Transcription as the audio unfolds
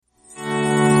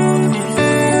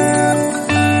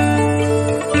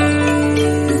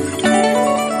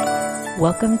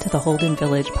Welcome to the Holden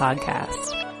Village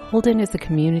podcast. Holden is a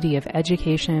community of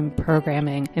education,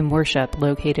 programming, and worship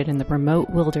located in the remote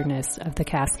wilderness of the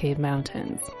Cascade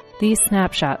Mountains. These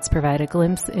snapshots provide a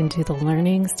glimpse into the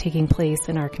learnings taking place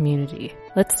in our community.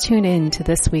 Let's tune in to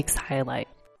this week's highlight.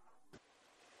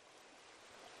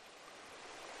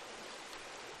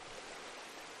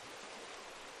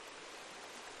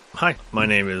 Hi, my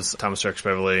name is Thomas Rex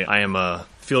Beverly. I am a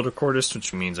field recordist,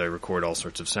 which means I record all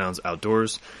sorts of sounds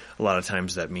outdoors. A lot of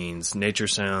times that means nature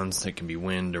sounds. It can be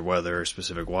wind or weather or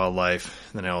specific wildlife.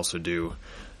 Then I also do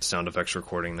sound effects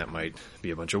recording that might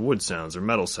be a bunch of wood sounds or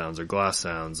metal sounds or glass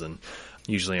sounds. And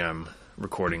usually I'm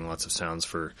recording lots of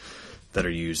sounds that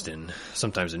are used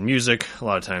sometimes in music, a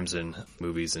lot of times in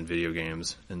movies and video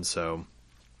games. And so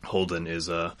Holden is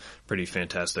a pretty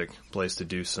fantastic place to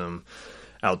do some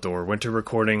outdoor winter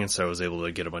recording, and so I was able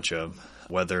to get a bunch of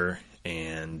weather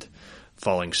and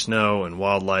falling snow and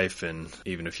wildlife and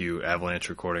even a few avalanche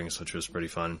recordings, which was pretty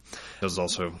fun. I was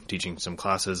also teaching some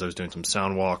classes. I was doing some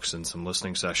sound walks and some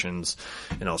listening sessions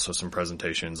and also some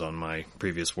presentations on my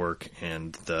previous work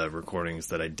and the recordings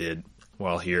that I did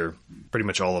while here. Pretty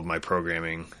much all of my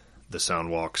programming, the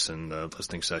sound walks and the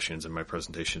listening sessions and my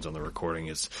presentations on the recording,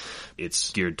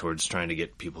 it's geared towards trying to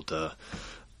get people to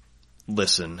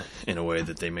listen in a way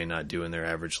that they may not do in their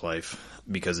average life,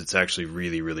 because it's actually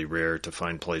really, really rare to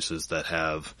find places that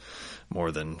have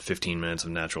more than 15 minutes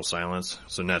of natural silence.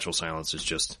 So natural silence is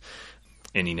just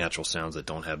any natural sounds that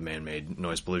don't have man-made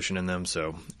noise pollution in them.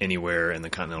 So anywhere in the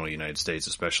continental United States,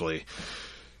 especially,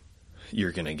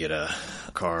 you're going to get a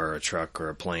car or a truck or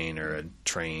a plane or a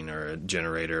train or a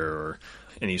generator or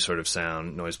any sort of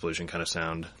sound, noise pollution kind of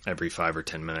sound every 5 or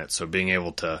 10 minutes. So being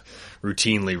able to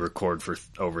routinely record for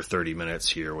over 30 minutes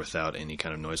here without any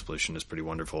kind of noise pollution is pretty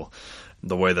wonderful.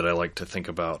 The way that I like to think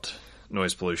about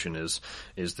noise pollution is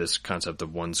this concept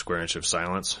of 1 square inch of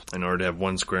silence. In order to have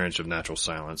 1 square inch of natural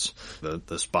silence,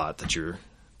 the spot that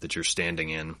you're standing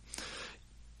in,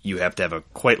 you have to have a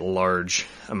quite large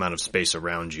amount of space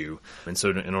around you. And so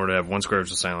in order to have 1 square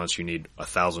inch of silence, you need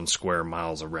 1,000 square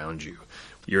miles around you.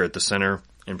 You're at the center,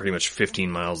 and pretty much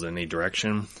 15 miles in any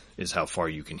direction is how far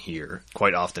you can hear.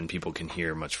 Quite often people can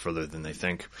hear much further than they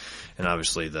think. And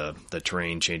obviously the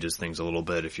terrain changes things a little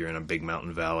bit. If you're in a big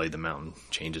mountain valley, the mountain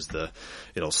changes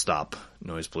it'll stop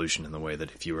noise pollution in the way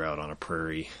that if you were out on a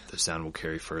prairie, the sound will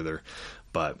carry further.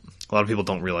 But a lot of people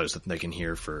don't realize that they can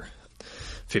hear for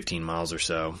 15 miles or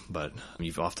so, but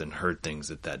you've often heard things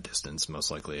at that distance,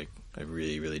 most likely a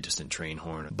really, really distant train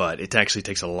horn. But it actually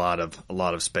takes a lot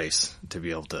of space to be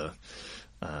able to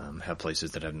have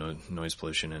places that have no noise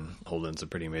pollution, and Holden's a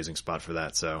pretty amazing spot for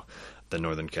that. So the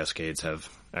Northern Cascades have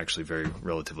actually very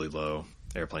relatively low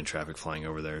airplane traffic flying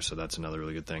over there, so that's another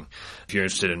really good thing. If you're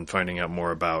interested in finding out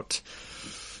more about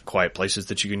quiet places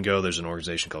that you can go, there's an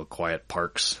organization called Quiet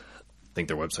Parks. I think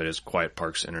their website is Quiet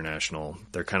Parks International.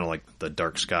 They're kind of like the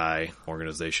Dark Sky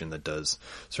organization that does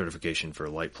certification for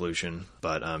light pollution.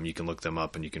 But you can look them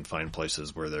up and you can find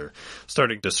places where they're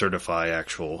starting to certify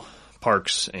actual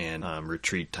parks and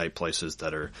retreat type places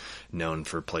that are known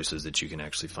for places that you can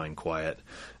actually find quiet.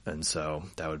 And so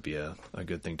that would be a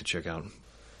good thing to check out.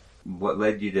 What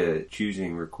led you to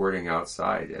choosing recording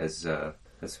outside as a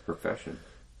profession?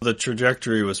 The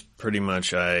trajectory was pretty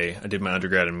much I did my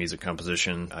undergrad in music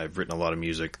composition. I've written a lot of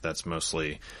music that's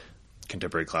mostly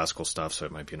contemporary classical stuff, so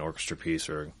it might be an orchestra piece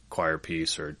or a choir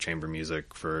piece or chamber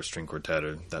music for a string quartet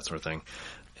or that sort of thing.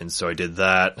 And so I did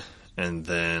that, and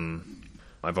then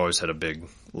I've always had a big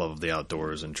love of the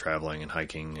outdoors and traveling and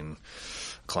hiking and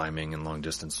climbing and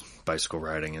long-distance bicycle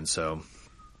riding. And so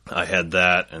I had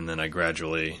that, and then I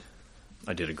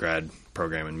did a grad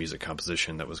program in music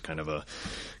composition that was kind of a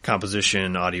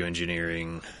composition, audio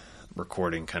engineering,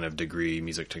 recording kind of degree,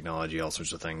 music technology, all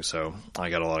sorts of things. So I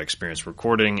got a lot of experience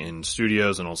recording in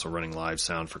studios and also running live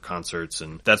sound for concerts.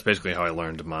 And that's basically how I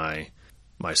learned my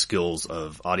skills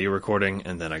of audio recording.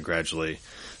 And then I gradually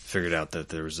figured out that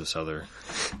there was this other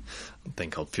thing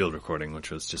called field recording,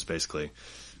 which was just basically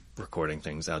recording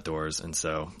things outdoors. And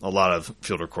so a lot of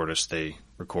field recordists, they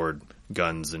record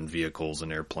guns and vehicles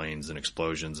and airplanes and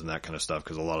explosions and that kind of stuff,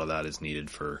 because a lot of that is needed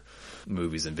for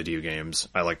movies and video games.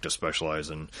 I like to specialize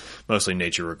in mostly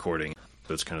nature recording.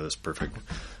 So it's kind of this perfect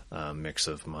mix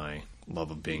of my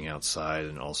love of being outside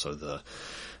and also the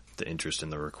interest in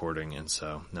the recording. And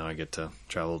so now I get to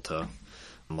travel to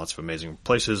lots of amazing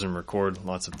places and record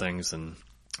lots of things. And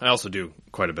I also do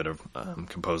quite a bit of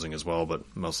composing as well,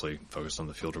 but mostly focused on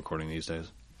the field recording these days.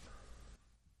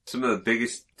 Some of the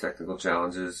biggest technical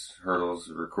challenges, hurdles,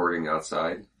 recording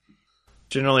outside?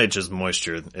 Generally, it's just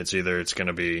moisture. It's going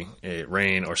to be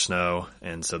rain or snow,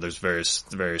 and so there's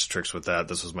various tricks with that.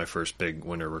 This was my first big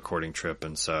winter recording trip,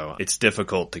 and so it's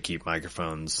difficult to keep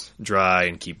microphones dry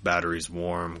and keep batteries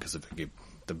warm, because if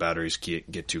the batteries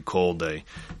get too cold,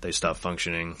 they stop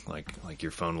functioning. Like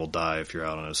your phone will die if you're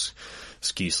out on a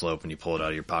ski slope and you pull it out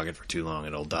of your pocket for too long,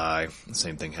 it'll die. The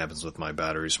same thing happens with my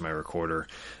batteries for my recorder,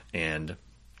 and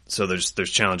so there's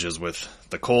challenges with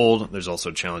the cold. There's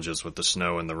also challenges with the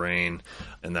snow and the rain,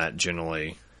 and that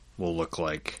generally will look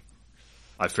like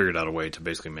I figured out a way to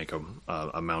basically make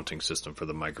a mounting system for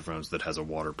the microphones that has a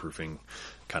waterproofing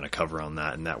kind of cover on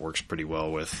that, and that works pretty well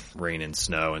with rain and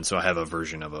snow. And so I have a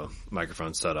version of a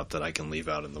microphone setup that I can leave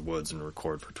out in the woods and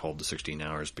record for 12 to 16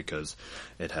 hours because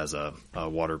it has a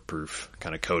waterproof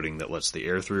kind of coating that lets the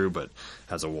air through, but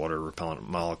has a water repellent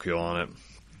molecule on it.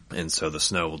 And so the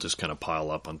snow will just kind of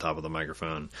pile up on top of the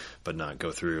microphone, but not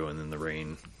go through, and then the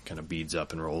rain kind of beads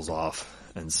up and rolls off.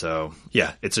 And so,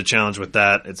 yeah, it's a challenge with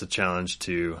that. It's a challenge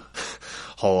to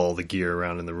haul all the gear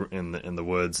around in the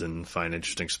woods and find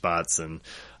interesting spots and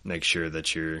make sure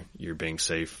that you're being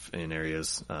safe in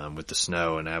areas with the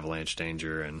snow and avalanche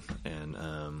danger,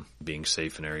 and being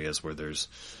safe in areas where there's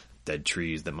dead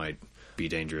trees that might be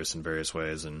dangerous in various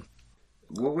ways. And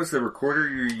what was the recorder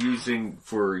you're using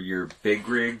for your big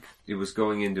rig? It was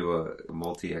going into a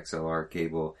multi-XLR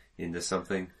cable into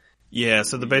something? Yeah,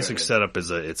 so the basic setup is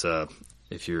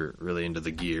if you're really into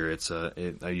the gear, I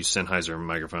use Sennheiser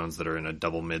microphones that are in a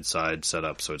double mid-side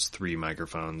setup, so it's 3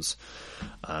 microphones.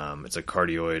 It's a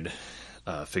cardioid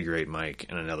figure 8 mic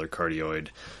and another cardioid.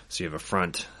 So you have a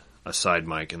front, a side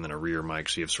mic, and then a rear mic,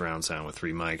 so you have surround sound with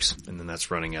 3 mics, and then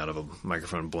that's running out of a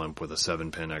microphone blimp with a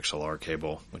 7-pin XLR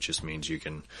cable, which just means you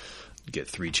can get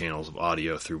 3 channels of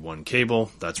audio through one cable.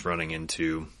 That's running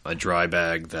into a dry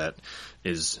bag that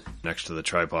is next to the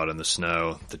tripod in the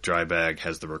snow. The dry bag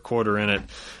has the recorder in it,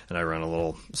 and I run a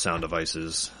little Sound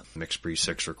Devices MixPre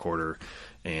 6 recorder,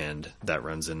 and that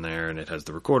runs in there, and it has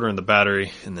the recorder and the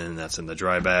battery, and then that's in the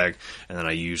dry bag. And then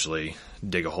I usually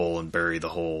dig a hole and bury the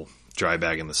whole dry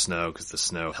bag in the snow, because the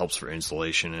snow helps for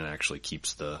insulation and actually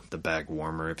keeps the bag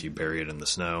warmer if you bury it in the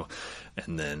snow.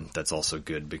 And then that's also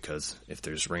good because if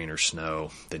there's rain or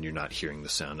snow, then you're not hearing the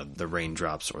sound of the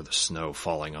raindrops or the snow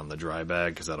falling on the dry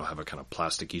bag, because that'll have a kind of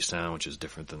plasticky sound, which is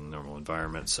different than the normal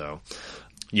environment. So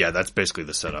yeah, that's basically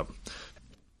the setup.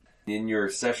 In your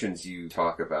sessions, you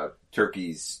talk about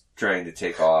turkeys trying to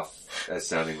take off as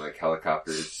sounding like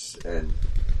helicopters, and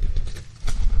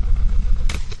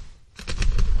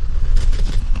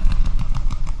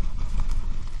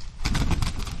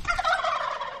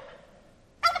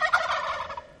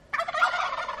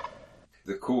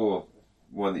the cool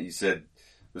one that you said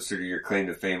was sort of your claim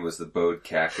to fame was the bowed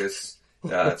cactus.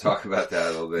 Talk about that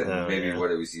a little bit, and maybe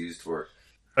what it was used for.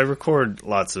 I record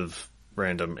lots of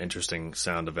random interesting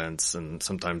sound events, and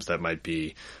sometimes that might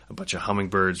be a bunch of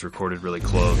hummingbirds recorded really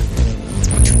close.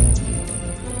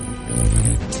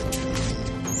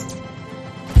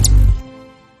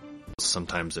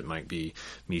 Sometimes it might be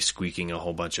me squeaking a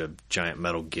whole bunch of giant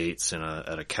metal gates at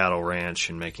a cattle ranch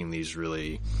and making these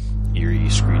really eerie,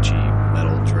 screechy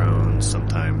metal drones.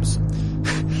 Sometimes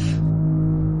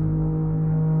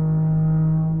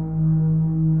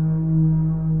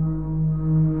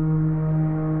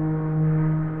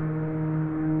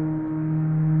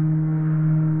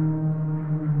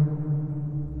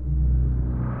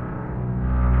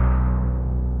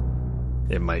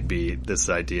it might be this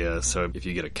idea. So if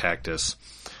you get a cactus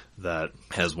that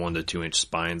has 1 to 2 inch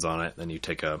spines on it, then you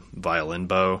take a violin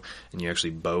bow and you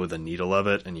actually bow the needle of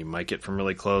it and you mic it from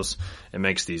really close. It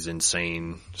makes these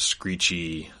insane,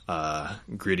 screechy,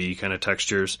 gritty kind of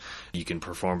textures. You can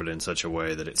perform it in such a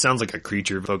way that it sounds like a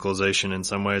creature vocalization in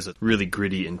some ways. A really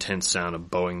gritty, intense sound of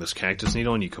bowing this cactus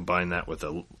needle, and you combine that with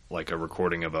a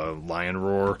recording of a lion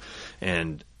roar,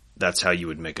 and that's how you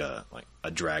would make a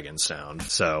dragon sound.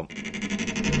 So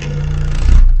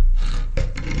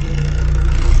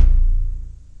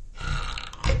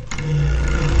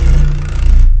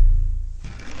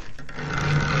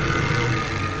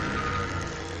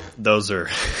those are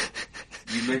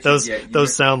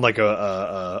those sound like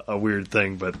a weird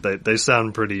thing, but they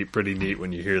sound pretty neat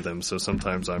when you hear them. So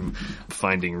sometimes I'm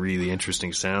finding really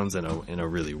interesting sounds in a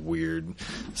really weird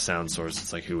sound source.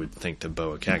 It's like, who would think to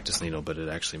bow a cactus needle, but it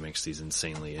actually makes these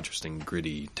insanely interesting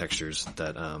gritty textures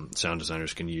that sound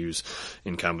designers can use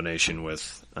in combination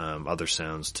with other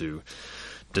sounds to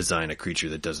design a creature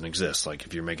that doesn't exist. Like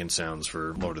if you're making sounds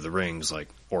for Lord of the Rings, like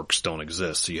orcs don't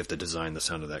exist, so you have to design the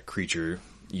sound of that creature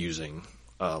using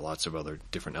lots of other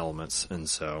different elements. And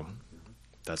so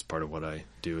that's part of what I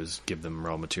do, is give them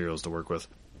raw materials to work with.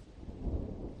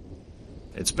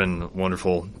 It's been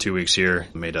wonderful 2 weeks here.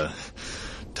 Made a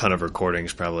ton of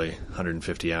recordings, probably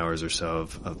 150 hours or so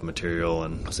of material,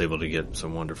 and was able to get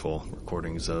some wonderful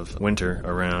recordings of winter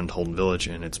around Holden Village,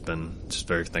 and it's been just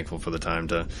very thankful for the time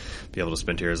to be able to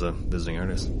spend here as a visiting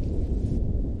artist.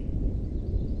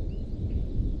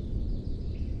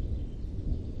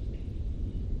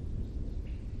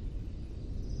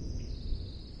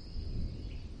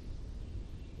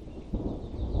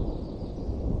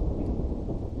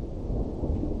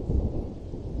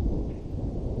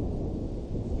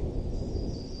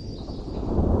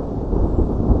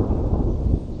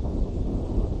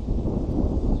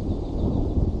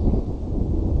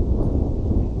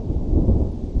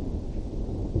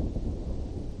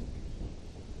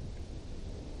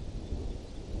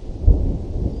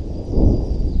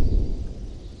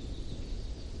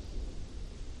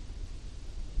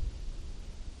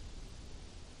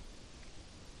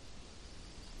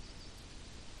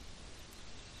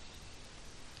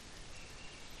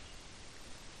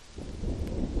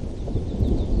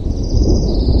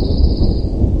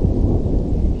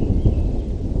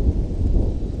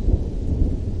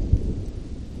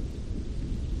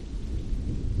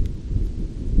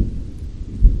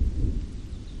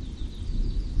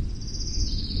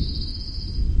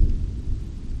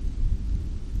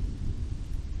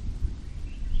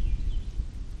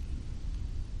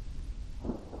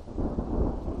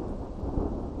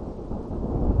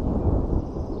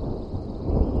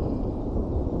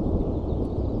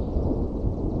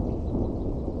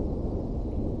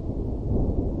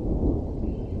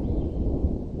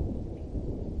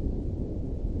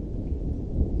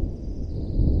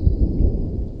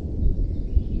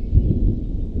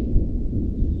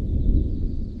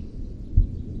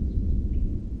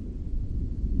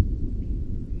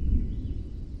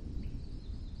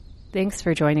 Thanks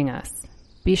for joining us.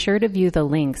 Be sure to view the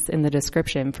links in the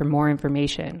description for more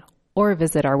information, or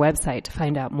visit our website to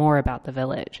find out more about the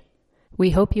village.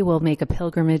 We hope you will make a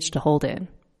pilgrimage to Holden.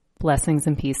 Blessings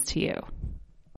and peace to you.